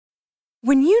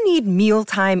When you need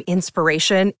mealtime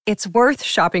inspiration, it's worth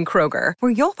shopping Kroger,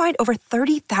 where you'll find over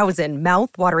 30,000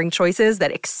 mouth-watering choices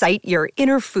that excite your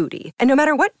inner foodie. And no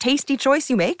matter what tasty choice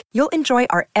you make, you'll enjoy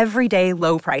our everyday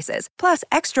low prices, plus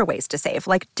extra ways to save,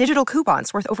 like digital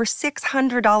coupons worth over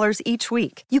 $600 each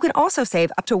week. You can also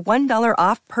save up to $1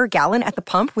 off per gallon at the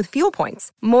pump with fuel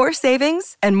points. More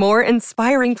savings and more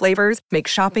inspiring flavors make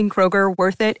shopping Kroger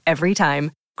worth it every time.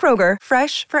 Kroger,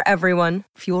 fresh for everyone.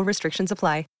 Fuel restrictions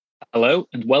apply. Hello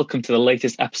and welcome to the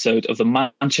latest episode of the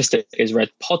Manchester is Red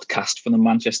podcast from the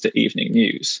Manchester Evening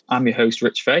News. I'm your host,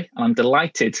 Rich Fay, and I'm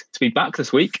delighted to be back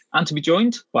this week and to be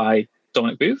joined by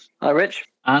Dominic Booth. Hi, Rich.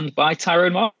 And by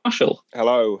Tyrone Marshall.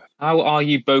 Hello. How are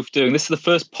you both doing? This is the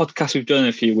first podcast we've done in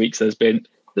a few weeks. There's been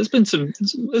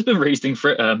reasoning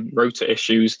for it, rota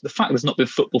issues. The fact there's not been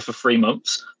football for 3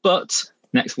 months, but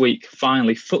next week,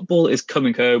 finally, football is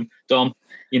coming home. Dom,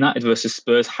 United versus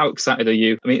Spurs. How excited are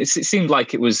you? I mean, it seemed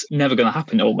like it was never going to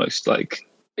happen almost.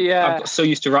 Yeah, I've got so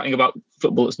used to writing about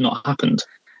football that's not happened.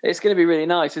 It's going to be really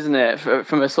nice, isn't it?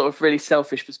 From a sort of really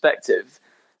selfish perspective,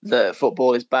 that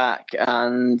football is back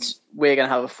and we're going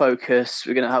to have a focus.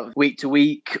 We're going to have week to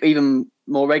week, even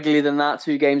more regularly than that,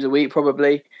 2 games a week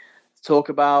probably, to talk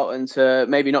about and to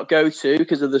maybe not go to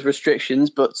because of the restrictions,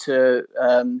 but to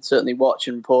certainly watch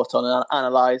and report on and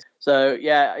analyse. So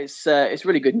yeah, it's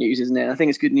really good news, isn't it? I think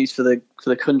it's good news for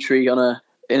the country in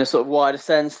a sort of wider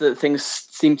sense, that things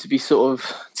seem to be sort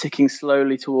of ticking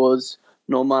slowly towards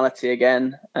normality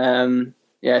again.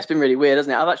 Yeah, it's been really weird,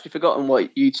 hasn't it? I've actually forgotten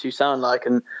what you two sound like,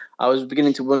 and I was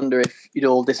beginning to wonder if you'd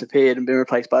all disappeared and been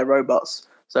replaced by robots.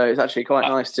 So it's actually quite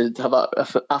nice to have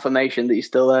that affirmation that you're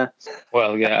still there.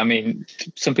 Well, yeah, I mean,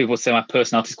 some people say my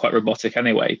personality is quite robotic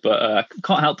anyway, but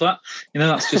can't help that. You know,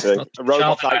 that's just... a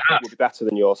robot output would be better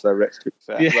than yours, though, Rich, to be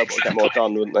fair. Yeah, robots would get more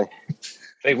done, wouldn't they?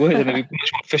 They would, and they'd be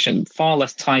much more efficient, far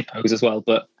less typos as well,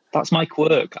 but that's my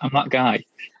quirk. I'm that guy.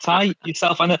 Ty,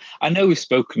 yourself, I know we've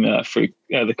spoken through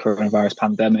the coronavirus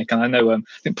pandemic, and I know I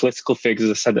think political figures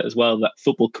have said it as well, that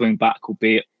football coming back will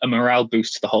be a morale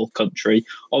boost to the whole country.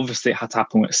 Obviously, it had to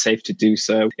happen when it's safe to do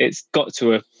so. It's got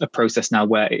to a process now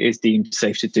where it is deemed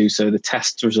safe to do so. The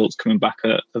test results coming back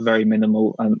are very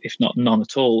minimal, and if not none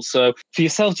at all. So for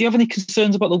yourself, do you have any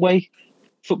concerns about the way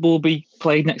football will be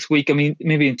played next week? I mean,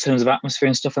 maybe in terms of atmosphere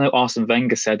and stuff. I know Arsene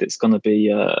Wenger said it's going to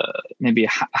be maybe a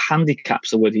handicap's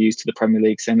the word he used to the Premier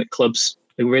League, saying that clubs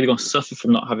are really going to suffer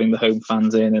from not having the home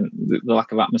fans in and the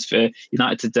lack of atmosphere.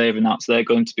 United today have announced they're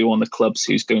going to be one of the clubs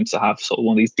who's going to have sort of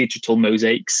one of these digital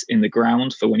mosaics in the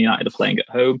ground for when United are playing at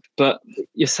home. But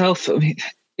yourself, I mean,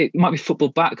 it might be football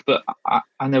back, but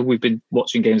I know we've been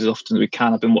watching games as often as we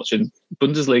can. I've been watching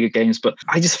Bundesliga games, but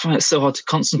I just find it so hard to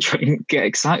concentrate and get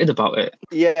excited about it.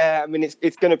 Yeah, I mean,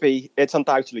 it's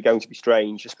undoubtedly going to be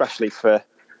strange, especially for...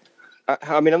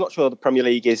 I mean, I'm not sure the Premier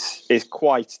League is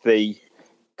quite the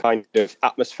kind of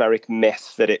atmospheric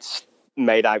myth that it's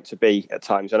made out to be at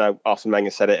times. I know Arsene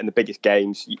Wenger said it, in the biggest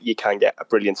games you can get a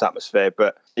brilliant atmosphere,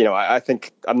 but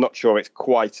I'm not sure it's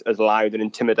quite as loud and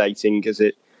intimidating as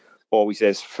it always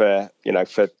is for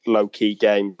low key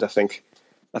games. I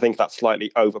think that's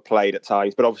slightly overplayed at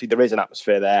times, but obviously there is an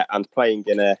atmosphere there, and playing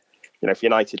in for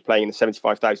United playing in a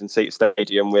 75,000 seat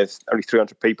stadium with only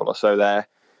 300 people or so there,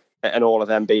 and all of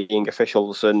them being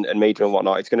officials and media and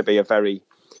whatnot, it's going to be a very,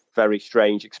 very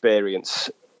strange experience.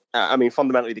 I mean,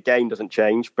 fundamentally the game doesn't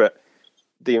change, but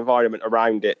the environment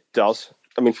around it does.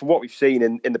 I mean, from what we've seen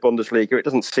in the Bundesliga, it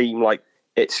doesn't seem like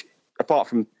it's, apart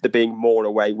from there being more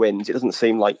away wins, it doesn't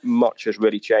seem like much has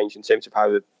really changed in terms of how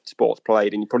the sport's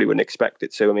played, and you probably wouldn't expect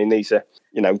it to. I mean, these are,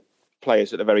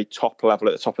 players at the very top level,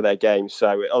 at the top of their game.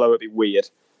 So although it'd be weird,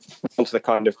 once they're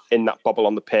kind of in that bubble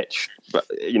on the pitch, but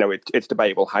it's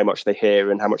debatable how much they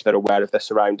hear and how much they're aware of their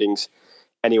surroundings.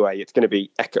 Anyway, it's going to be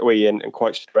echoey and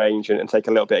quite strange and take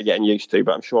a little bit of getting used to.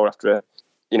 But I'm sure after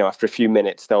a few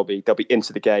minutes, they'll be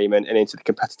into the game and into the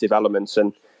competitive elements.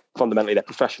 And fundamentally, they're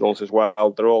professionals as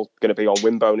well. They're all going to be on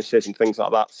win bonuses and things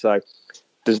like that. So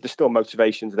there's still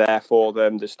motivations there for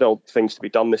them. There's still things to be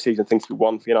done this season, things to be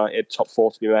won for United, top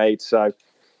 4 to be made. So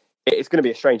it's going to be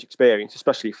a strange experience,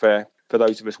 especially for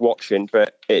those of us watching.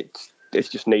 But it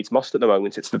just needs must at the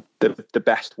moment. It's the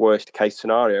best worst case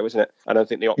scenario, isn't it? I don't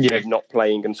think the option of not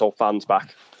playing until fans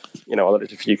back,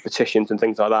 there's a few petitions and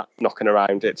things like that knocking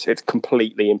around. It's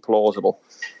completely implausible.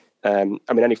 I mean,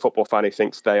 any football fan who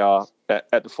thinks they are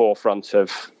at the forefront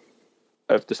of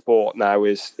the sport now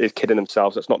is kidding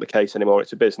themselves. That's not the case anymore.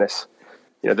 It's a business.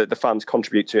 The fans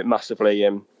contribute to it massively.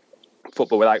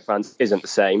 Football without fans isn't the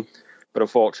same. But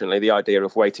unfortunately, the idea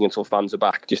of waiting until fans are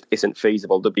back just isn't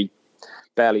feasible. There'll be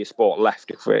barely a sport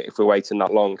left if we're waiting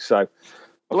that long. So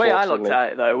The way I looked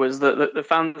at it, though, was that the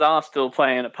fans are still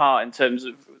playing a part in terms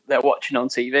of they're watching on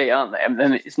TV, aren't they?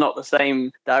 And it's not the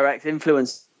same direct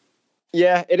influence.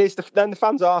 Yeah, it is. Then the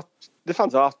fans are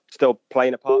still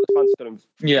playing a part. The fans still.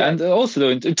 Yeah, and also though,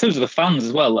 in terms of the fans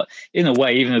as well, in a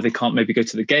way, even though they can't maybe go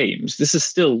to the games, this is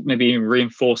still maybe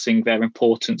reinforcing their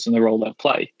importance and the role they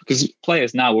play. Because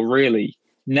players now will really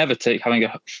never take having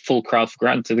a full crowd for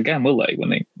granted again, will they?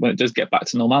 When it does get back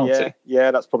to normality.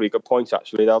 Yeah, that's probably a good point.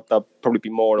 Actually, they'll probably be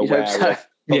more aware. Of,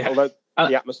 although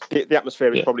the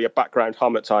atmosphere is probably a background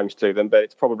hum at times to them, but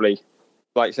it's probably,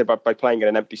 like you said, by playing in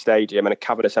an empty stadium and a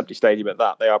cavernous empty stadium at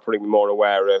that, they are probably more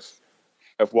aware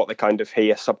of what they kind of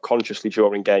hear subconsciously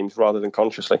during games rather than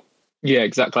consciously. Yeah,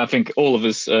 exactly. I think all of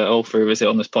us, all three of us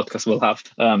on this podcast will have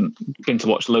been to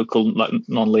watch local, like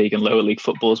non-league and lower league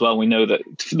football as well. We know that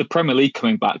the Premier League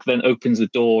coming back then opens the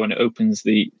door and it opens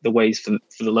the ways for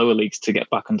the lower leagues to get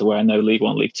back underway. I know League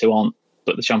One, League Two aren't,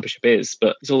 but the Championship is.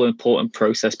 But it's all an important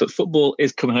process. But football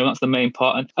is coming home. That's the main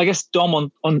part. And I guess, Dom,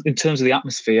 on in terms of the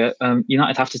atmosphere,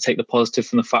 United have to take the positive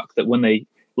from the fact that when they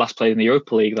last played in the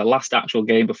Europa League, the last actual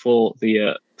game before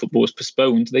the football was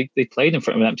postponed, they played in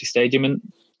front of an empty stadium, and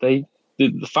the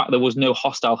fact there was no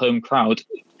hostile home crowd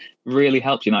really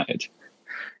helped United.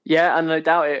 Yeah, and no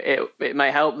doubt it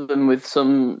may help them with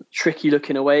some tricky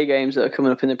looking away games that are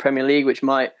coming up in the Premier League, which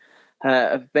might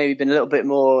have maybe been a little bit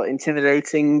more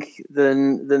intimidating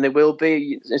than they will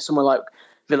be. Someone like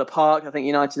Villa Park, I think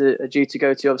United are due to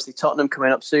go to. Obviously, Tottenham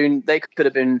coming up soon. They could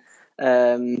have been,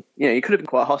 it could have been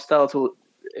quite hostile to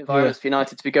environments for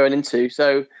United to be going into.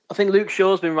 So I think Luke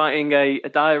Shaw's been writing a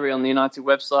diary on the United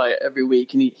website every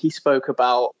week, and he spoke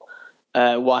about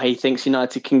why he thinks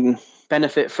United can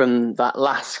benefit from that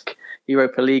last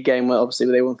Europa League game, where obviously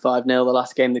they won 5-0 the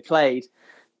last game they played.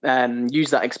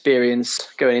 Use that experience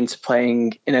going into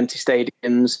playing in empty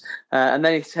stadiums. And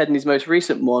then he said in his most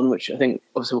recent one, which I think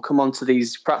obviously will come on to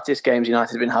these practice games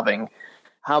United have been having,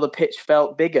 how the pitch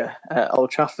felt bigger at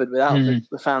Old Trafford without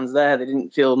the fans there. They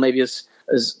didn't feel maybe as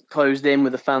closed in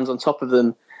with the fans on top of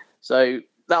them. So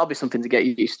that'll be something to get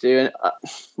used to. And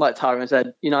like Tyrone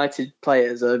said, United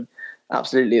players are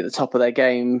absolutely at the top of their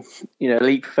game,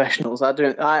 elite professionals. I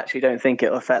actually don't think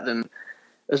it'll affect them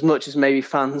as much as maybe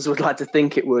fans would like to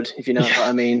think it would, if you know what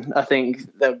I mean. I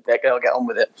think they'll get on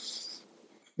with it.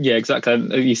 Yeah, exactly.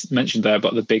 You mentioned there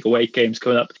about the big away games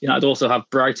coming up. United also have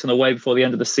Brighton away before the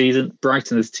end of the season.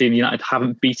 Brighton as a team United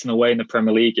haven't beaten away in the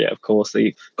Premier League yet, of course.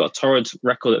 They've got a torrid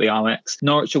record at the Amex.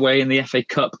 Norwich away in the FA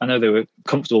Cup. I know they were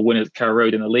comfortable winners at Carrow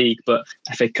Road in the league, but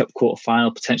FA Cup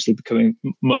quarter-final potentially becoming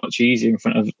much easier in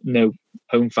front of no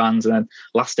home fans. And then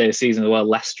last day of the season as well,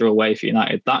 Leicester away for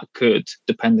United. That could,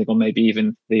 depending on maybe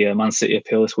even the Man City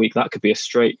appeal this week, that could be a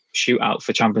straight shootout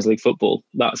for Champions League football.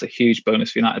 That's a huge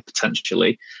bonus for United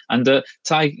potentially. And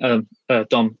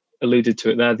Dom alluded to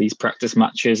it there, these practice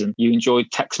matches, and you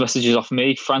enjoyed text messages off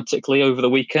me frantically over the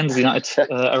weekend as United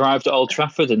arrived at Old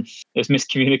Trafford, and there's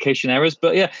miscommunication errors.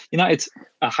 But yeah, United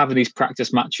are having these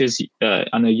practice matches.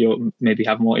 I know you maybe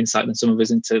have more insight than some of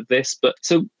us into this, but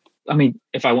so I mean,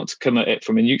 if I want to come at it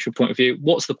from a neutral point of view,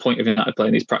 what's the point of United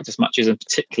playing these practice matches, and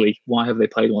particularly why have they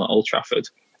played one at Old Trafford?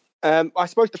 I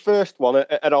suppose the first one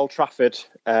at Old Trafford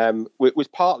was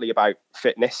partly about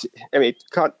fitness. I mean,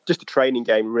 just a training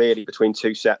game really between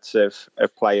two sets of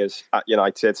players at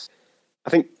United. I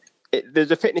think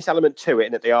there's a fitness element to it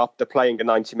in that they're playing a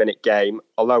 90-minute game,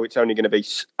 although it's only going to be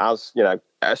as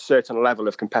a certain level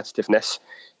of competitiveness.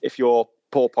 If you're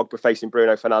Paul Pogba facing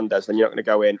Bruno Fernandes, then you're not going to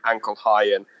go in ankle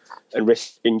high and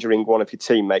risk injuring one of your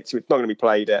teammates. So it's not going to be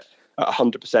played at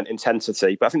 100%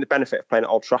 intensity. But I think the benefit of playing at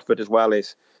Old Trafford as well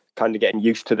is kind of getting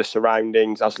used to the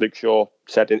surroundings, as Luke Shaw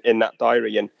said in that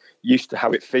diary, and used to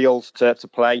how it feels to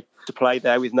play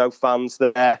there with no fans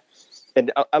there.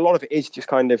 And a lot of it is just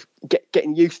kind of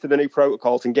getting used to the new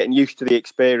protocols and getting used to the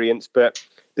experience. But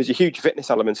there's a huge fitness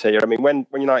element here. I mean, when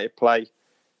United play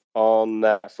on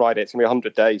Friday, it's going to be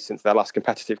 100 days since their last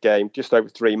competitive game, just over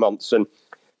 3 months. And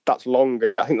that's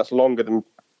longer. I think that's longer than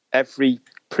every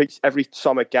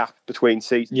summer gap between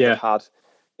seasons they've had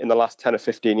in the last 10 or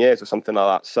 15 years or something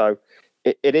like that. So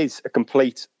it is a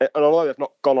complete, and although they've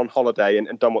not gone on holiday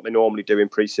and done what they normally do in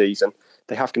pre-season,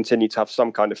 they have continued to have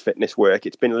some kind of fitness work.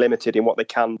 It's been limited in what they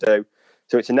can do.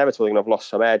 So it's inevitable they're going to have lost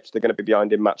some edge. They're going to be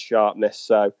behind in match sharpness.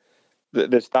 So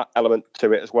there's that element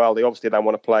to it as well. They obviously then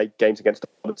want to play games against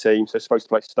other teams. They're supposed to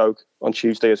play Stoke on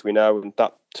Tuesday, as we know, and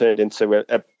that turned into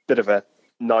a bit of a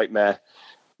nightmare,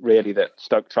 really, that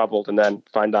Stoke travelled and then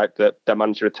find out that their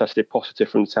manager had tested positive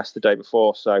from the test the day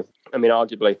before. So, I mean,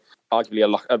 arguably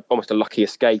almost a lucky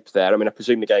escape there. I mean, I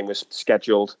presume the game was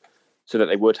scheduled so that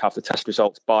they would have the test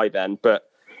results by then. But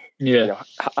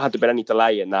Had there been any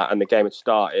delay in that and the game had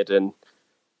started and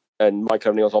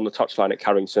Michael O'Neill's on the touchline at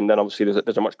Carrington, then obviously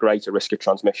there's a much greater risk of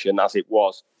transmission. As it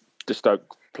was, the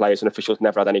Stoke players and officials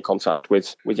never had any contact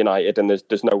with United, and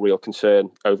there's no real concern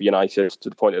over United to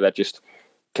the point that they're just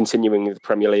continuing with the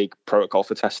Premier League protocol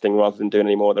for testing rather than doing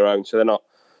any more of their own. So they're not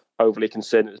overly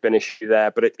concerned that there's been an issue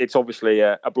there, but it's obviously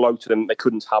a blow to them. They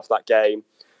couldn't have that game.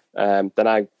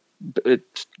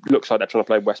 It looks like they're trying to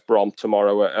play West Brom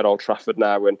tomorrow at Old Trafford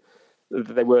now, and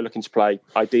they were looking to play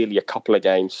ideally a couple of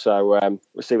games. So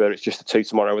we'll see whether it's just the two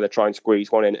tomorrow, where they try and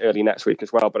squeeze one in early next week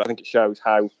as well. But I think it shows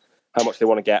how much they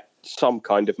want to get some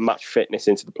kind of match fitness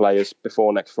into the players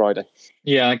before next Friday.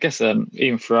 Yeah, I guess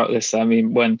even throughout this, I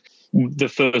mean, when the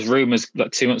first rumours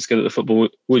like 2 months ago that the football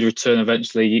would return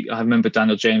eventually, I remember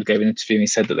Daniel James gave an interview and he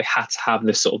said that they had to have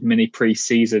this sort of mini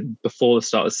pre-season before the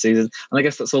start of the season. And I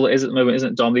guess that's all it is at the moment, isn't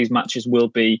it, Dom? These matches will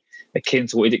be akin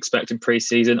to what you'd expect in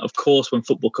pre-season. Of course, when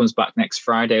football comes back next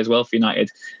Friday as well for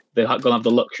United, they're going to have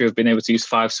the luxury of being able to use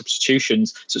 5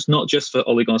 substitutions. So it's not just for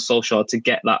Ole Gunnar Solskjaer to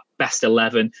get that best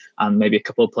 11 and maybe a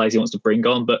couple of players he wants to bring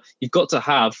on, but you've got to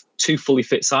have 2 fully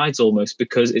fit sides almost,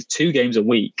 because it's 2 games a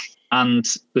week and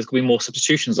there's going to be more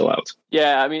substitutions allowed.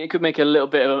 Yeah, I mean, it could make a little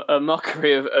bit of a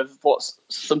mockery of what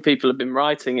some people have been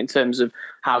writing in terms of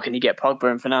how can you get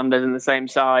Pogba and Fernandes in the same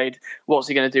side? What's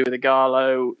he going to do with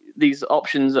Ighalo? These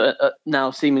options are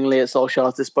now seemingly at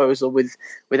Solskjaer's disposal with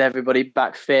everybody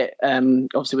back fit.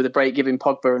 Obviously, with a break giving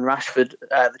Pogba and Rashford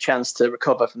the chance to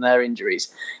recover from their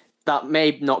injuries. That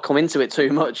may not come into it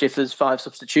too much if there's 5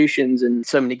 substitutions and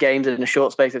so many games in a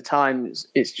short space of time.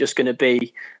 It's just going to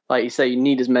be, like you say, you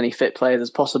need as many fit players as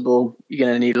possible. You're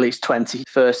going to need at least 20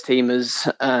 first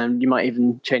teamers, and you might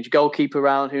even change a goalkeeper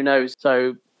around. Who knows?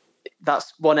 So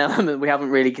that's one element we haven't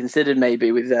really considered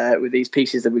maybe with these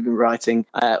pieces that we've been writing.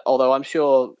 Although I'm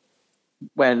sure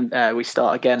when we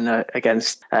start again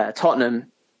against Tottenham,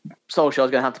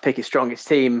 Solskjaer's going to have to pick his strongest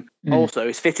team, also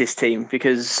his fittest team,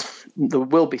 because there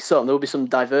will be some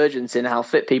divergence in how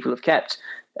fit people have kept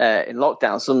in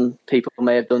lockdown. Some people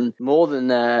may have done more than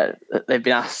they've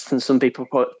been asked, and some people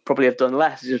probably have done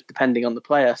less, just depending on the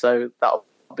player. So that'll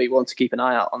be one to keep an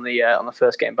eye out on the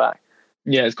first game back.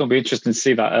 Yeah, it's going to be interesting to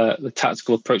see that the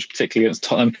tactical approach, particularly against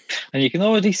Tottenham. And you can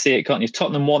already see it, can't you?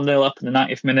 Tottenham 1-0 up in the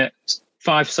 90th minute,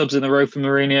 5 subs in a row from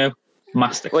Mourinho.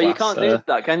 Masterclass. Well, you can't do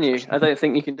that, can you? I don't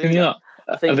think you can do that. Not?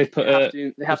 I think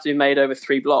they have to be made over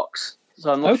 3 blocks.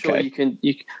 So I'm not sure you can.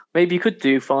 Maybe you could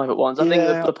do 5 at once. I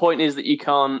think the point is that you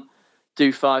can't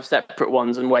do 5 separate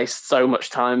ones and waste so much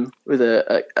time with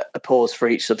a pause for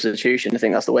each substitution. I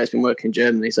think that's the way it's been working in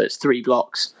Germany. So it's 3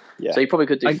 blocks. Yeah. So you probably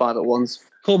could do 5 at once.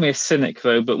 Call me a cynic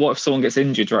though, but what if someone gets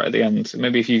injured right at the end?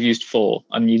 Maybe if you've used 4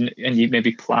 and you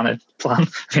maybe plan. I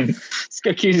mean,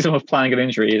 accusing someone of planning an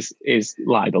injury is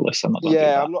libelous. I'm not.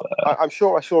 Yeah, I'm not. I'm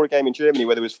sure I saw a game in Germany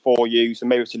where there was 4 used, and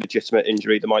maybe it's a legitimate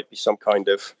injury. There might be some kind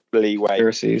of leeway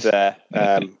there.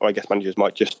 Or I guess managers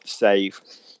might just save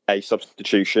a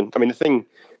substitution. I mean,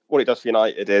 what it does for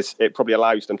United is it probably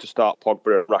allows them to start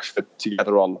Pogba and Rashford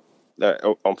together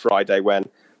on Friday, when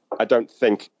I don't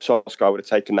think Solskjaer would have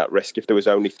taken that risk if there was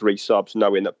only 3 subs,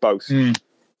 knowing that both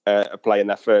are playing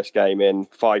their first game in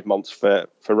 5 months for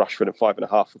Rashford and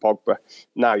 5.5 for Pogba.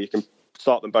 Now you can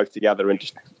start them both together and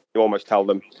just almost tell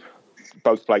them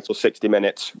both play till 60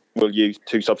 minutes. We'll use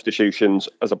 2 substitutions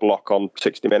as a block on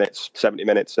 60 minutes, 70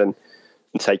 minutes and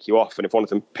take you off. And if one of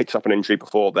them picks up an injury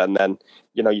before then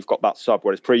you've got that sub.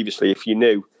 Whereas previously, if you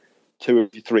knew 2 of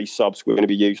your 3 subs were going to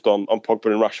be used on Pogba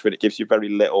and Rashford, it gives you very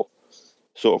little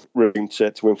sort of room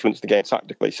to influence the game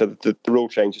tactically. So the rule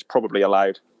change has probably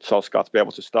allowed Solskjaer to be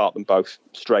able to start them both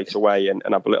straight away and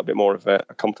have a little bit more of a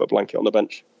comfort blanket on the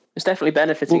bench. It's definitely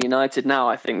benefiting United now,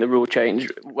 I think, the rule change.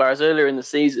 Whereas earlier in the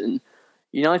season,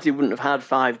 United wouldn't have had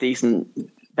 5 decent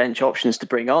bench options to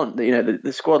bring on.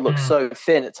 The squad looks so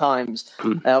thin at times.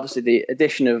 Obviously, the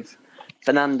addition of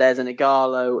Fernandes and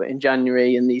Ighalo in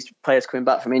January and these players coming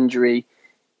back from injury,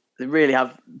 they really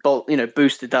have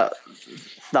boosted that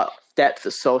depth that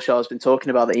Solskjaer has been talking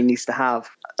about that he needs to have.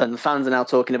 And the fans are now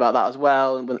talking about that as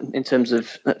well. And in terms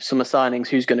of summer signings,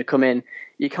 who's going to come in,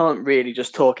 you can't really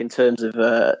just talk in terms of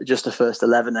just a first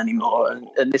 11 anymore.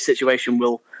 And this situation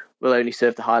will only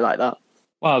serve to highlight that.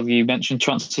 Well, you mentioned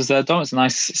transfers there, Dom. It's a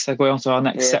nice segue onto our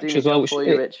next section as well.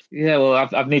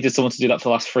 I've needed someone to do that for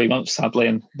the last 3 months, sadly,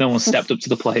 and no one's stepped up to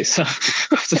the plate. So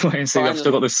I have to wait and see. I've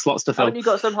still got those slots to fill. Haven't you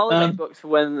got some holiday booked for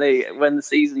when the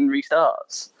season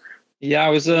restarts? Yeah, I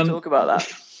was. Talk about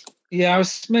that. Yeah, I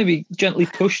was maybe gently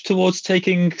pushed towards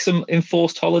taking some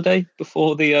enforced holiday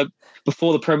before the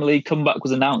Premier League comeback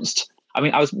was announced. I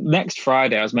mean, next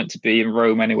Friday, I was meant to be in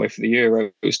Rome anyway for the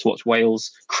Euros to watch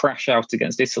Wales crash out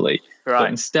against Italy. Right. But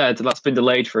instead, that's been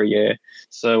delayed for a year.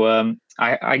 So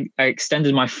I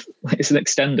extended it's an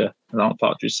extender, as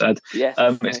Partridge said. Yes,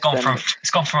 it's gone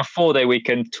from a 4-day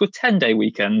weekend to a 10-day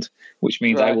weekend, which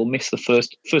means I will miss the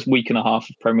first week and a half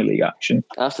of Premier League action.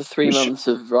 After 3 months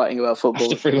of writing about football.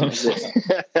 After 3 months.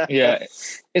 Yeah.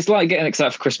 It's like getting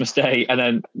excited for Christmas Day and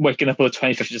then waking up on the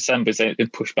 25th of December saying it's been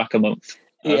pushed back a month.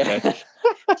 Yeah. Okay.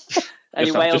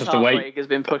 Any Wales heartbreak has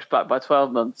been pushed back by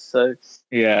 12 months. So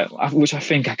yeah, which I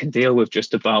think I can deal with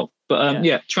just about. But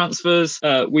transfers.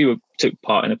 We took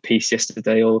part in a piece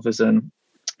yesterday, all of us,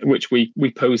 which we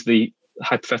posed the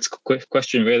hypothetical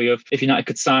question really of if United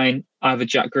could sign either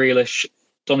Jack Grealish,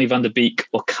 Donny van der Beek,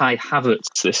 or Kai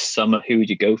Havertz this summer, who would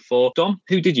you go for? Dom,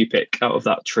 who did you pick out of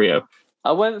that trio?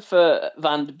 I went for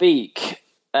Van der Beek,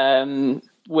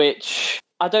 which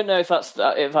I don't know if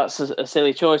that's a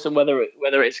silly choice and whether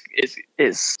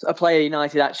it's a player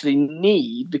United actually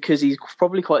need, because he's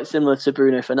probably quite similar to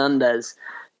Bruno Fernandes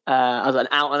as an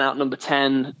out-and-out number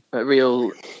 10, a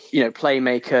real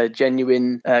playmaker,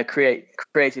 genuine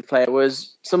creative player.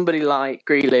 Whereas somebody like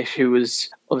Grealish, who has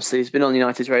been on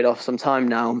United's radar for some time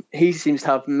now, he seems to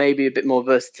have maybe a bit more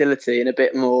versatility and a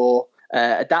bit more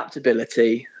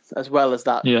adaptability, as well as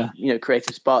that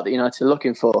creative spark that United are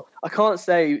looking for. I can't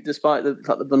say, despite the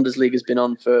fact the Bundesliga has been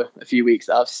on for a few weeks,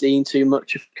 that I've seen too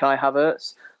much of Kai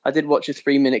Havertz. I did watch a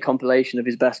 3-minute compilation of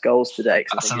his best goals today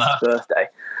because I think it's his birthday.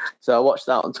 So I watched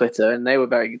that on Twitter, and they were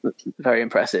very, very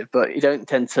impressive. But you don't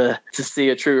tend to see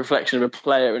a true reflection of a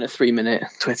player in a 3-minute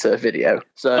Twitter video.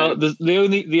 So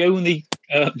the only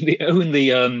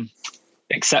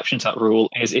exception to that rule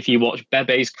is if you watch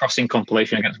Bebe's crossing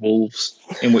compilation against Wolves,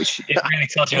 in which it really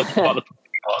tells you what the problem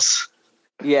was.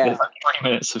 Yeah. There's 3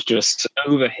 minutes of just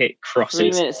overhit crosses. 3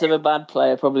 minutes of a bad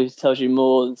player probably tells you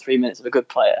more than 3 minutes of a good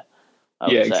player.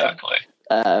 Yeah, exactly.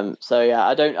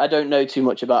 I don't know too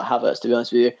much about Havertz, to be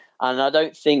honest with you, and I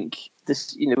don't think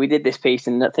this. We did this piece,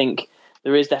 and I think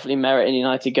there is definitely merit in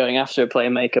United going after a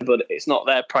playmaker, but it's not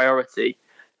their priority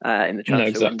in the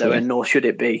transfer window, and nor should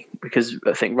it be, because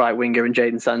I think right winger and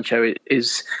Jadon Sancho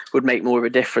would make more of a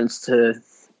difference to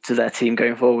their team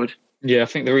going forward. Yeah, I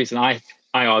think the reason I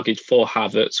argued for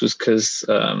Havertz was because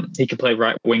he could play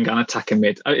right wing and attack in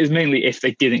mid. It's mainly if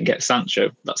they didn't get Sancho.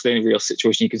 That's the only real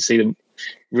situation you can see them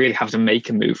really have to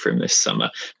make a move for him this summer.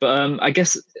 But I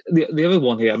guess the other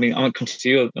one here, I mean, I'm going to come to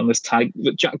you on this tag,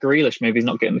 but Jack Grealish maybe is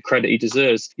not getting the credit he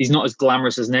deserves. He's not as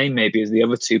glamorous as name maybe as the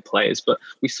other two players, but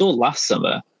we saw last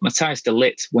summer, Matthias de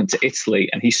Ligt went to Italy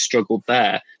and he struggled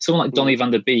there. Someone like Donny van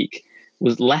der Beek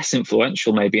was less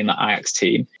influential maybe in the Ajax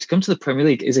team. To come to the Premier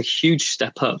League is a huge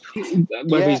step up,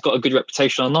 whether he's got a good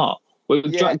reputation or not.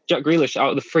 Jack Grealish, out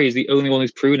of the three, is the only one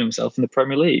who's proven himself in the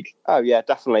Premier League. Oh, yeah,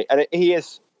 definitely. And he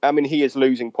is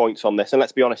losing points on this. And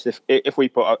let's be honest, if we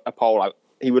put a poll out,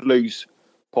 he would lose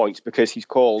points because he's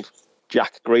called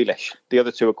Jack Grealish. The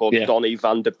other two are called Donny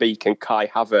van der Beek and Kai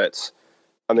Havertz.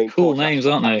 I mean, cool names,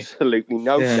 aren't they? Absolutely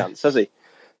no chance, has he?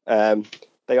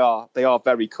 They are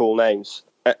very cool names.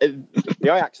 The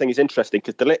Ajax thing is interesting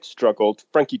because De Ligt struggled.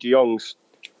 Frankie de Jong's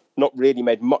not really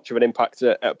made much of an impact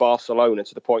at Barcelona,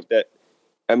 to the point that,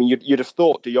 I mean, you'd have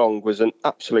thought de Jong was an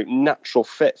absolute natural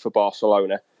fit for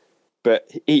Barcelona,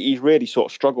 but he's really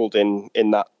sort of struggled in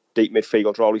that deep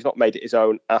midfield role. He's not made it his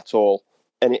own at all.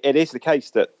 And it is the case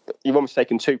that you've almost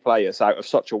taken two players out of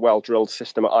such a well-drilled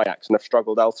system at Ajax and have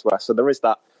struggled elsewhere. So there is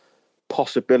that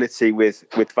possibility with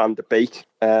Van der Beek.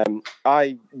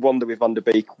 I wonder with Van der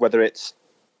Beek whether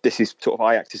this is sort of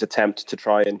Ajax's attempt to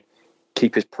try and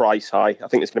keep his price high. I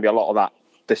think there's going to be a lot of that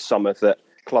this summer, that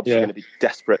clubs are going to be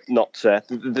desperate not to...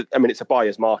 I mean, it's a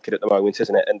buyer's market at the moment,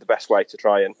 isn't it? And the best way to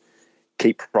try and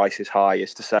keep prices high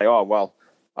is to say, oh, well,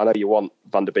 I know you want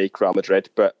Van der Beek, Real Madrid,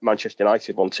 but Manchester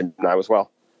United want him now as well.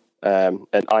 And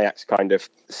Ajax kind of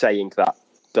saying that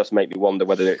does make me wonder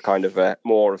whether it's kind of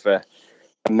more of a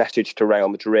message to Real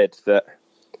Madrid that...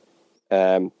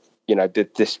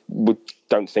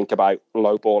 don't think about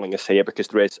lowballing us here because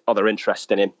there is other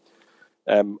interest in him.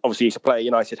 Obviously, he's a player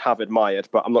United have admired,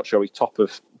 but I'm not sure he's top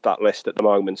of that list at the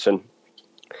moment. And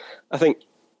I think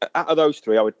out of those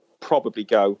three, I would probably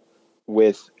go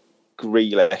with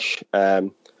Grealish.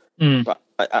 But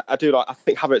I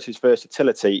think Havertz's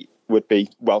versatility would be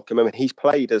welcome. I mean, he's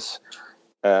played as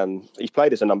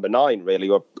a number 9, really,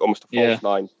 or almost a false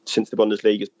 9 since the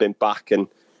Bundesliga has been back, and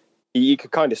you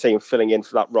could kind of see him filling in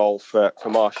for that role for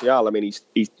Martial. I mean,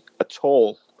 he's a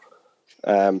tall,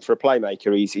 for a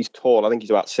playmaker, he's tall. I think he's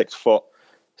about 6 foot.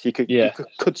 So you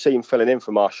could see him filling in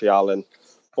for Martial and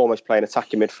almost playing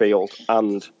attacking midfield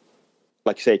and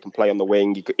like you say, he can play on the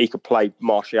wing. He could play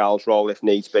Martial's role if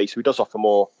needs be. So he does offer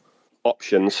more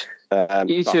options.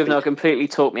 You two have now completely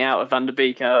talked me out of Van der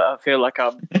Beek. I feel like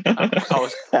I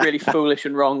was really foolish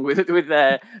and wrong with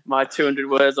my 200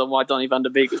 words on why Donny Van der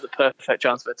Beek was the perfect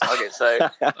transfer target. So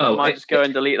I might just go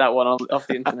and delete that one off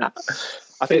the internet.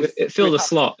 I think it filled a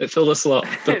slot. It filled a slot.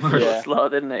 It filled a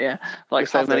slot, didn't it? Yeah, like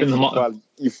so many. Well,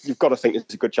 you've got to think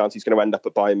there's a good chance he's going to end up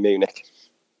at Bayern Munich.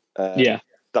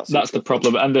 That's the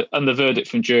problem. And the verdict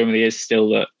from Germany is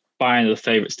still that Bayern are the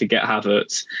favourites to get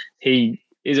Havertz. He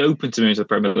is open to moving to the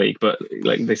Premier League, but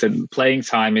like they said, playing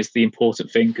time is the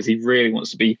important thing because he really wants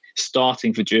to be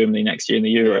starting for Germany next year in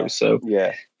the Euros.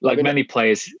 Many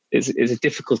players, it's a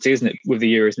difficulty, isn't it, with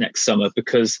the Euros next summer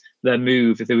because their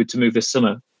move, if they were to move this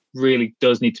summer, really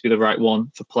does need to be the right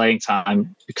one for playing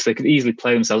time because they could easily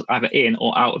play themselves either in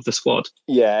or out of the squad.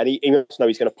 Yeah, and he must know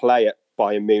he's going to play at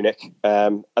Bayern Munich,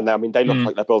 and I mean they look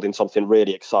like they're building something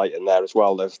really exciting there as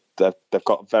well. They've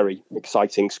got a very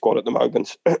exciting squad at the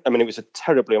moment. I mean, it was a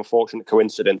terribly unfortunate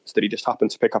coincidence that he just happened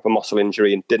to pick up a muscle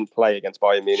injury and didn't play against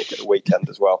Bayern Munich at the weekend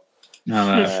as well.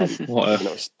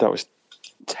 That was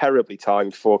terribly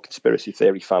timed for conspiracy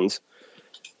theory fans.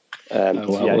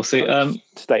 We'll see.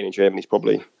 Staying in Germany is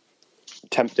probably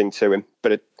tempting to him,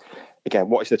 but again,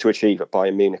 what is there to achieve at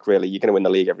Bayern Munich, really? You're going to win the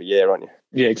league every year, aren't you?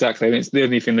 Yeah, exactly. I mean, it's the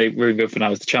only thing they really go for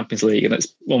now is the Champions League, and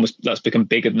that's become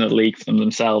bigger than the league for them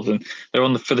themselves. And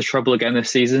they're for the trouble again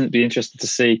this season. It'd be interesting to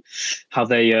see how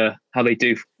they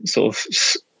do sort of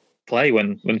play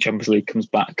when the Champions League comes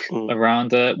back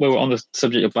around. We're on the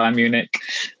subject of Bayern Munich.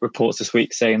 Reports this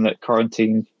week saying that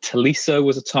Corentin Tolisso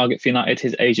was a target for United.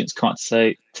 His agents come out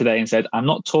today and said, "I'm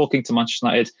not talking to Manchester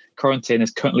United. Corentin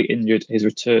is currently injured. His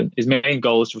main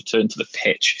goal is to return to the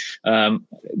pitch." I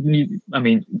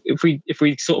mean, if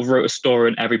we sort of wrote a story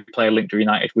on every player linked to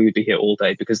United, we would be here all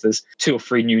day because there's 2 or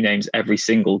 3 new names every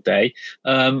single day.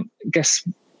 I guess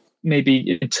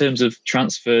maybe in terms of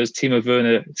transfers, Timo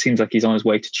Werner seems like he's on his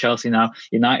way to Chelsea now.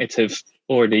 United have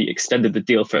already extended the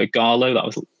deal for Ighalo.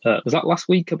 That was that last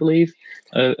week, I believe.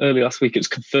 Early last week, it was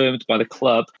confirmed by the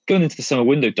club. Going into the summer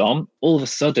window, Dom, all of a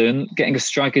sudden, getting a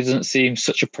striker doesn't seem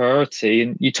such a priority.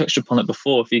 And you touched upon it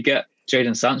before. If you get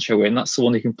Jadon Sancho in, that's the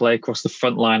one who can play across the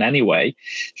front line anyway.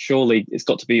 Surely it's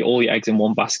got to be all your eggs in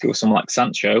one basket with someone like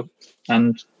Sancho.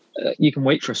 And you can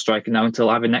wait for a striker now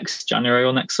until either next January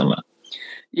or next summer.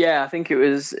 Yeah, I think it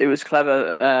was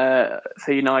clever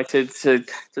for United to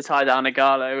tie down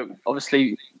Ighalo.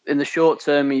 Obviously, in the short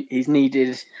term, he's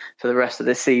needed for the rest of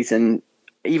this season.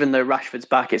 Even though Rashford's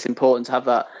back, it's important to have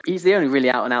that. He's the only really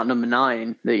out-and-out number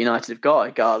 9 that United have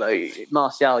got, Ighalo.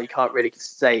 Martial, you can't really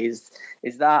say is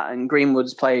that, and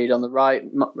Greenwood's played on the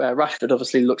right. Rashford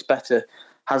obviously has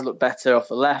looked better off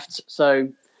the left. So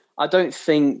I don't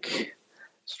think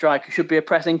striker should be a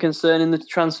pressing concern in the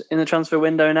transfer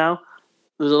window now.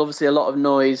 There's obviously a lot of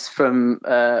noise from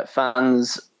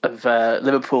fans of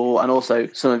Liverpool and also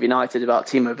some of United about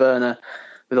Timo Werner,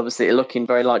 with obviously it looking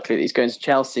very likely that he's going to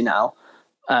Chelsea now.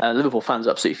 Liverpool fans are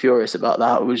absolutely furious about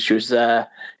that, which was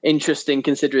interesting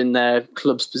considering their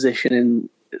club's position in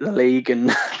the league and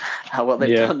how well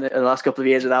they've done in the last couple of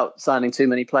years without signing too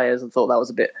many players, and thought that was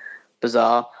a bit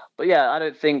bizarre. But yeah, I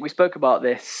don't think we spoke about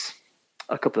this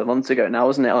a couple of months ago now,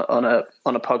 wasn't it, on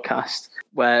a podcast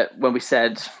when we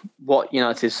said what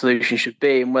United's solution should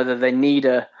be and whether they need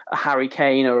a Harry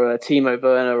Kane or a Timo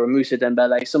Werner or a Moussa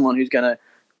Dembele, someone who's going to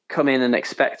come in and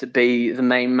expect to be the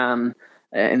main man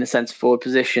in the centre forward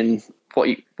position. What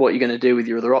you're going to do with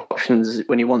your other options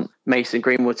when you want Mason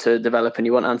Greenwood to develop and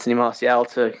you want Anthony Martial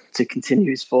to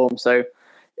continue his form. So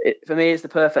for me, it's the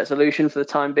perfect solution for the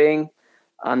time being.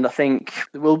 And I think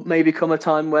there will maybe come a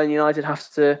time when United have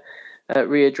to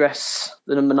readdress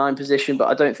the number 9 position, but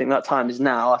I don't think that time is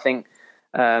now. I think,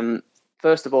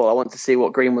 first of all, I want to see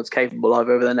what Greenwood's capable of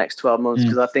over the next 12 months,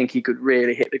 because I think he could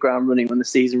really hit the ground running when the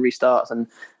season restarts.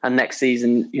 And next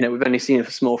season, we've only seen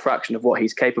a small fraction of what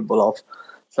he's capable of.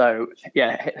 So,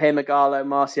 yeah, him, Ighalo,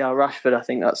 Martial, Rashford, I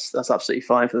think that's absolutely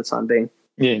fine for the time being.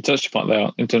 Yeah, you touched upon there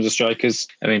in terms of strikers.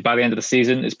 I mean, by the end of the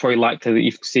season, it's probably likely that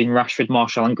you've seen Rashford,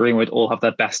 Martial and Greenwood all have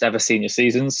their best ever senior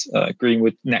seasons.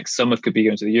 Greenwood next summer could be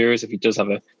going to the Euros if he does have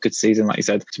a good season, like you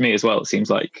said. To me as well, it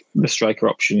seems like the striker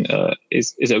option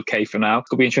is okay for now.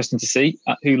 It'll be interesting to see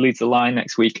who leads the line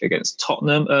next week against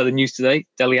Tottenham. The news today,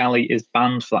 Dele Alli is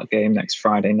banned for that game next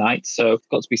Friday night. So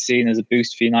got to be seen as a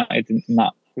boost for United in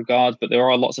that regard, but there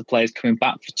are lots of players coming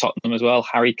back for Tottenham as well.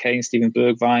 Harry Kane, Steven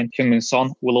Bergwijn, Heung-min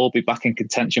Son will all be back in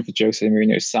contention for Jose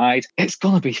Mourinho's side. It's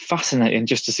going to be fascinating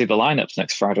just to see the lineups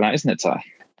next Friday night, isn't it, Ty?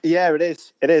 Yeah, it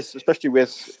is. It is, especially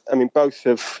with, both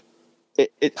have.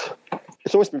 It's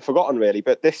almost been forgotten, really,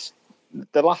 but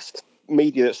the last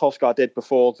media that Solskjaer did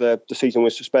before the season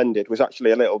was suspended was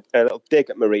actually a little dig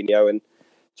at Mourinho, and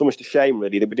it's almost a shame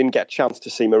really that we didn't get a chance to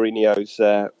see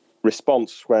Mourinho's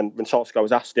response when Solskjaer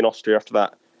was asked in Austria after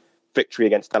that victory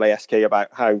against LASK about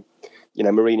how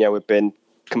Mourinho had been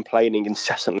complaining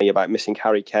incessantly about missing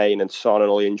Harry Kane and Son and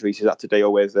all the injuries he's had to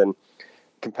deal with, and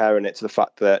comparing it to the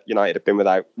fact that United have been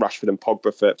without Rashford and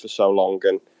Pogba for so long.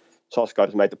 And Solskjaer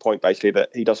has made the point basically that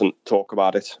he doesn't talk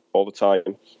about it all the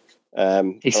time.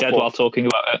 He said while talking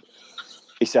about it.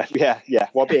 He said, yeah,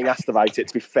 while being asked about it,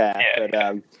 to be fair.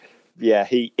 But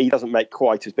he doesn't make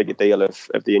quite as big a deal of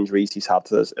the injuries he's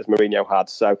had as Mourinho had.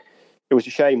 So it was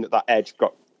a shame that edge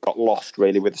got lost,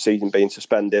 really, with the season being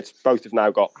suspended. Both have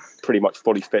now got pretty much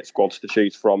fully fit squads to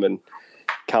choose from and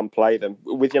can play them.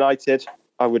 With United,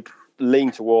 I would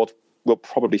lean toward we'll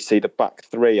probably see the back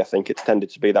three. I think it's tended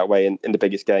to be that way in the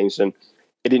biggest games, and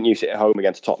it didn't use it at home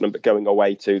against Tottenham, but going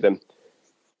away to them,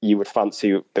 you would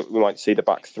fancy that we might see the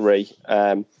back three.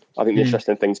 I think the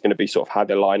interesting thing is going to be sort of how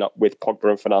they line up with Pogba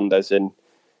and Fernandes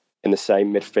in the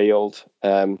same midfield.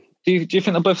 Do you think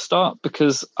they'll both start?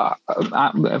 Because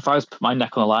if I was to put my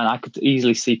neck on the line, I could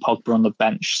easily see Pogba on the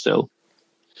bench still,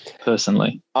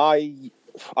 personally. I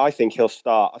think he'll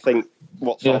start. I think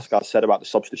what Solskjaer said about the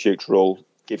substitutes rule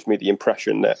gives me the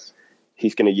impression that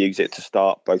he's going to use it to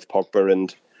start both Pogba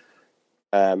and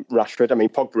Rashford. I mean,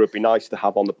 Pogba would be nice to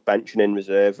have on the bench and in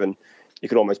reserve, and you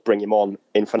could almost bring him on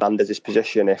in Fernandes'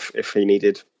 position if he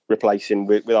needed replacing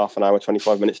with half an hour,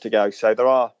 25 minutes to go. So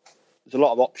there's a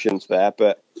lot of options there,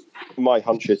 but my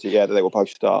hunch is that they will both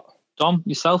start. Dom,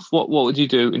 yourself, what would you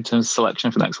do in terms of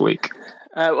selection for next week?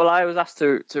 Well, I was asked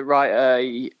to write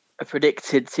a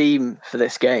predicted team for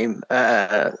this game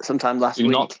sometime last week.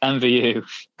 Do not envy you.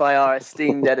 By our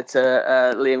esteemed editor,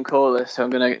 Liam Corliss, who I'm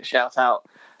going to shout out,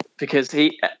 because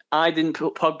I didn't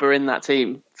put Pogba in that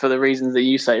team for the reasons that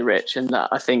you say, Rich, and that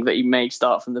I think that he may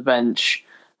start from the bench,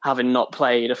 having not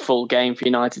played a full game for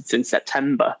United since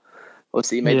September.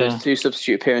 Obviously, he made those 2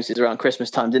 substitute appearances around Christmas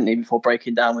time, didn't he, before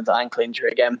breaking down with the ankle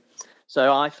injury again.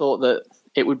 So I thought that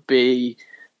it would be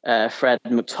Fred,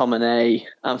 McTominay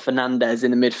and Fernandes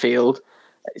in the midfield.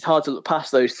 It's hard to look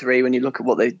past those 3 when you look at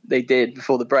what they did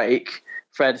before the break.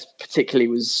 Fred particularly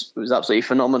was absolutely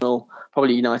phenomenal,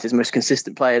 probably United's most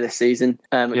consistent player this season.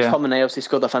 McTominay obviously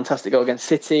scored a fantastic goal against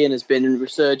City and has been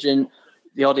resurgent.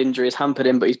 The odd injury has hampered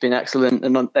him, but he's been excellent.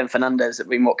 And then Fernandes, I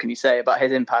mean, what can you say about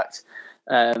his impact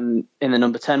in the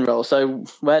number 10 role? So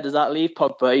where does that leave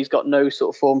Pogba? He's got no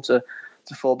sort of form to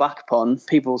fall back upon.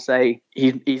 People say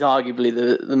he's arguably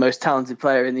the most talented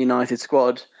player in the United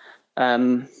squad.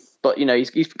 But,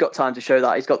 he's got time to show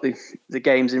that. He's got the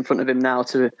games in front of him now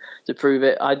to prove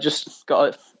it. I just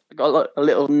got a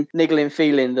little niggling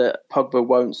feeling that Pogba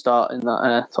won't start in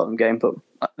that Tottenham game. But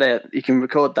there, you can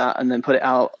record that and then put it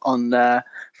out on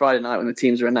Friday night when the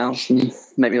teams are announced and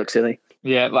make me look silly.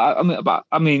 Yeah,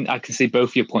 I mean, I can see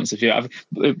both your points of view.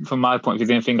 From my point of view,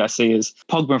 the only thing I see is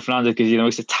Pogba and Fernandes, because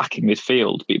it's attacking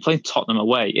midfield. But you're playing Tottenham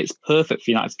away; it's perfect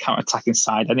for United's counter-attacking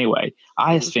side anyway.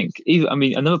 I just think,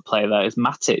 another player there is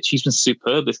Matic. He's been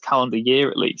superb this calendar year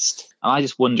at least, and I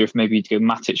just wonder if maybe you'd go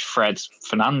Matic, Fred,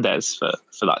 Fernandes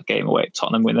for that game away at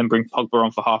Tottenham, and then bring Pogba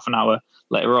on for half an hour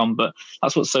later on. But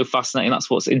that's what's so fascinating. That's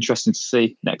what's interesting to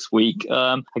see next week.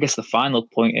 I guess the final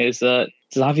point is, does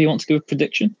Javi want to give a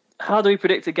prediction? How do we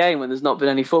predict a game when there's not been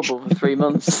any football for 3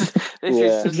 months?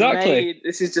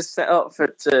 This is just set up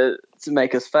to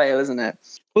make us fail, isn't it?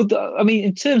 Well,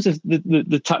 in terms of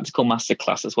the tactical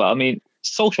masterclass as well,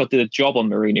 Solskjaer did a job on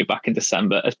Mourinho back in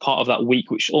December as part of that week,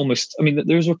 which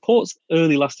there was reports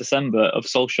early last December of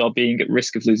Solskjaer being at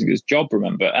risk of losing his job,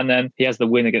 remember? And then he has the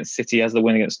win against City, he has the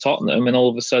win against Tottenham, and all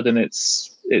of a sudden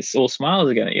it's all smiles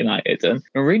again at United. And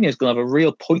Mourinho's going to have a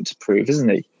real point to prove, isn't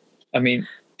he?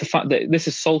 The fact that this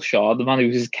is Solskjaer, the man who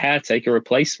was his caretaker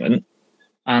replacement,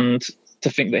 and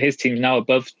to think that his team's now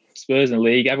above Spurs in the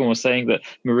league. Everyone was saying that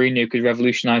Mourinho could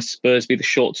revolutionise Spurs, be the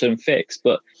short-term fix,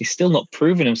 but he's still not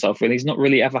proven himself, really. He's not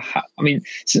really ever had...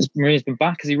 since Mourinho's been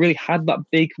back, has he really had that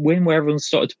big win where everyone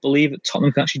started to believe that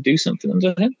Tottenham can actually do something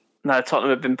under him? No, Tottenham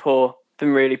have been poor.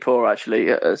 Been really poor, actually,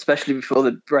 especially before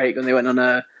the break when they went on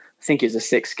I think it was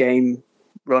a 6-game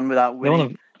run without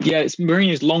winning. It's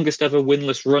Mourinho's longest ever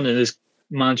winless run in his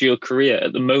managerial career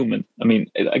at the moment.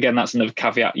 Again, that's another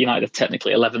caveat. United are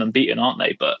technically 11 unbeaten, aren't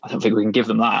they? But I don't think we can give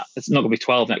them that. It's not going to be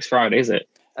 12 next Friday, is it?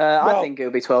 I think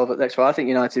it'll be 12 next Friday. I think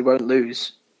United won't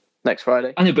lose next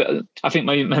Friday. I know, but I think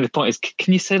my point is,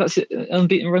 can you say that's an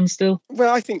unbeaten run still?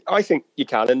 Well, I think you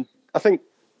can, and I think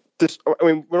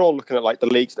we're all looking at the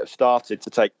leagues that have started to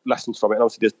take lessons from it. And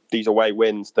obviously, there's these away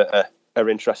wins that are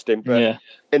interesting, but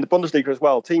in the Bundesliga as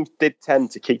well, teams did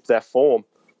tend to keep their form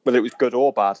whether it was good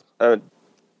or bad. I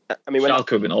mean,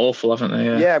 Schalke have been awful, haven't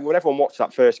they? Yeah, when everyone watched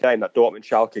that first game, that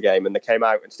Dortmund-Schalke game, and they came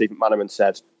out and Steve McManaman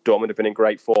said Dortmund have been in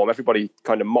great form, everybody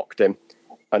kind of mocked him.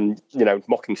 And,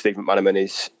 mocking Steve McManaman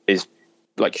is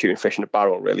like shooting fish in a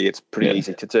barrel, really. It's pretty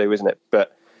easy to do, isn't it?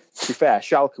 But to be fair,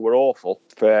 Schalke were awful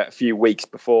for a few weeks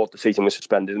before the season was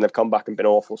suspended, and they've come back and been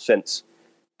awful since.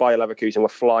 Bayer Leverkusen were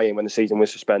flying when the season was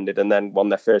suspended and then won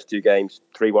their first two games,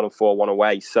 3-1 and 4-1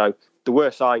 away. So there were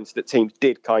signs that teams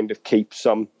did kind of keep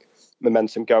some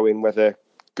momentum going, whether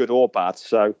good or bad.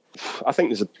 So I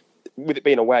think with it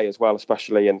being away as well,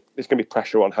 especially, and there's going to be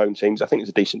pressure on home teams, I think there's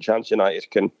a decent chance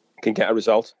United can get a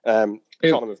result.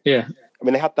 Tottenham, I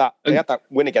mean, they had that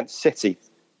win against City,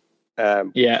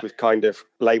 which was kind of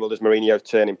labelled as Mourinho's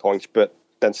turning point. But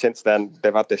then since then,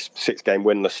 they've had this 6-game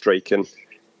winless streak, and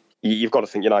you've got to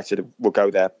think United will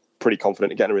go there pretty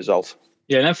confident in getting a result.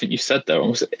 Yeah, and everything you said there,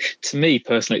 almost, to me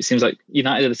personally, it seems like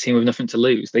United are the team with nothing to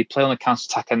lose. They play on the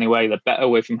counter-attack anyway. They're better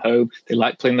away from home. They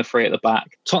like playing the free at the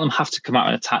back. Tottenham have to come out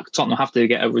and attack. Tottenham have to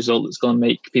get a result that's going to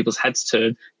make people's heads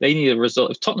turn. They need a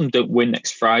result. If Tottenham don't win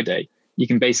next Friday, you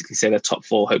can basically say their top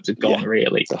 4 hopes are gone,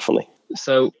 really. Definitely.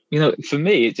 So, for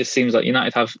me, it just seems like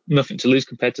United have nothing to lose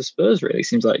compared to Spurs, really. It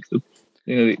seems like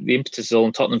the impetus is all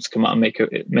on Tottenham to come out and make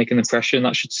an impression.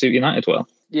 That should suit United well.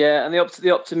 Yeah, and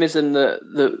the optimism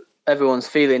that everyone's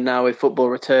feeling now with football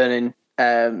returning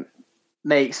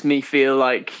makes me feel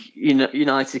like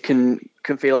United can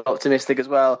feel optimistic as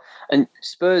well. And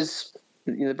Spurs,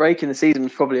 the break in the season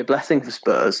was probably a blessing for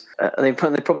Spurs. They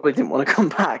probably didn't want to come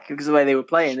back because of the way they were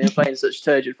playing such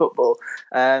turgid football.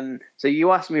 So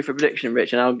you asked me for a prediction,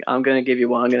 Rich, and I'm going to give you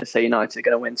one. I'm going to say United are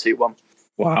going to win 2-1.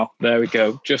 Wow, there we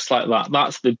go. Just like that.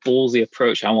 That's the ballsy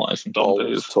approach I wanted from Dom.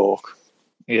 Always talk.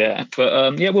 Yeah,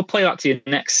 but we'll play that to you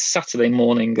next Saturday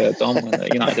morning, Dom,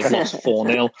 when United have lost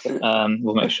 4-0.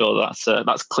 We'll make sure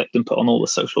that's clipped and put on all the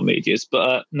social medias.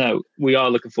 But no, we are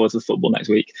looking forward to the football next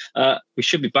week. We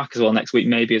should be back as well next week,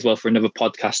 maybe as well for another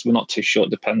podcast. We're not too sure. It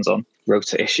depends on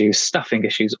rota issues, staffing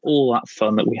issues, all that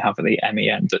fun that we have at the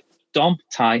MEN. But Dom,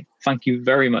 Ty, thank you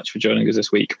very much for joining us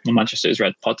this week on Manchester is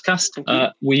Red podcast.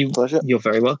 Pleasure. You're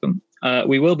very welcome.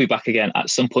 We will be back again at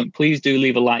some point. Please do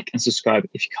leave a like and subscribe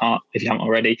if you haven't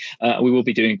already. We will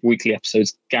be doing weekly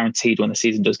episodes guaranteed when the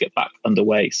season does get back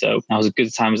underway. So now's as good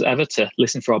a time as ever to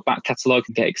listen for our back catalogue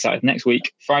and get excited next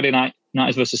week. Friday night,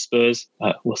 United versus Spurs.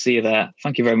 We'll see you there.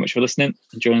 Thank you very much for listening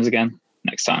and join us again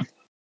next time.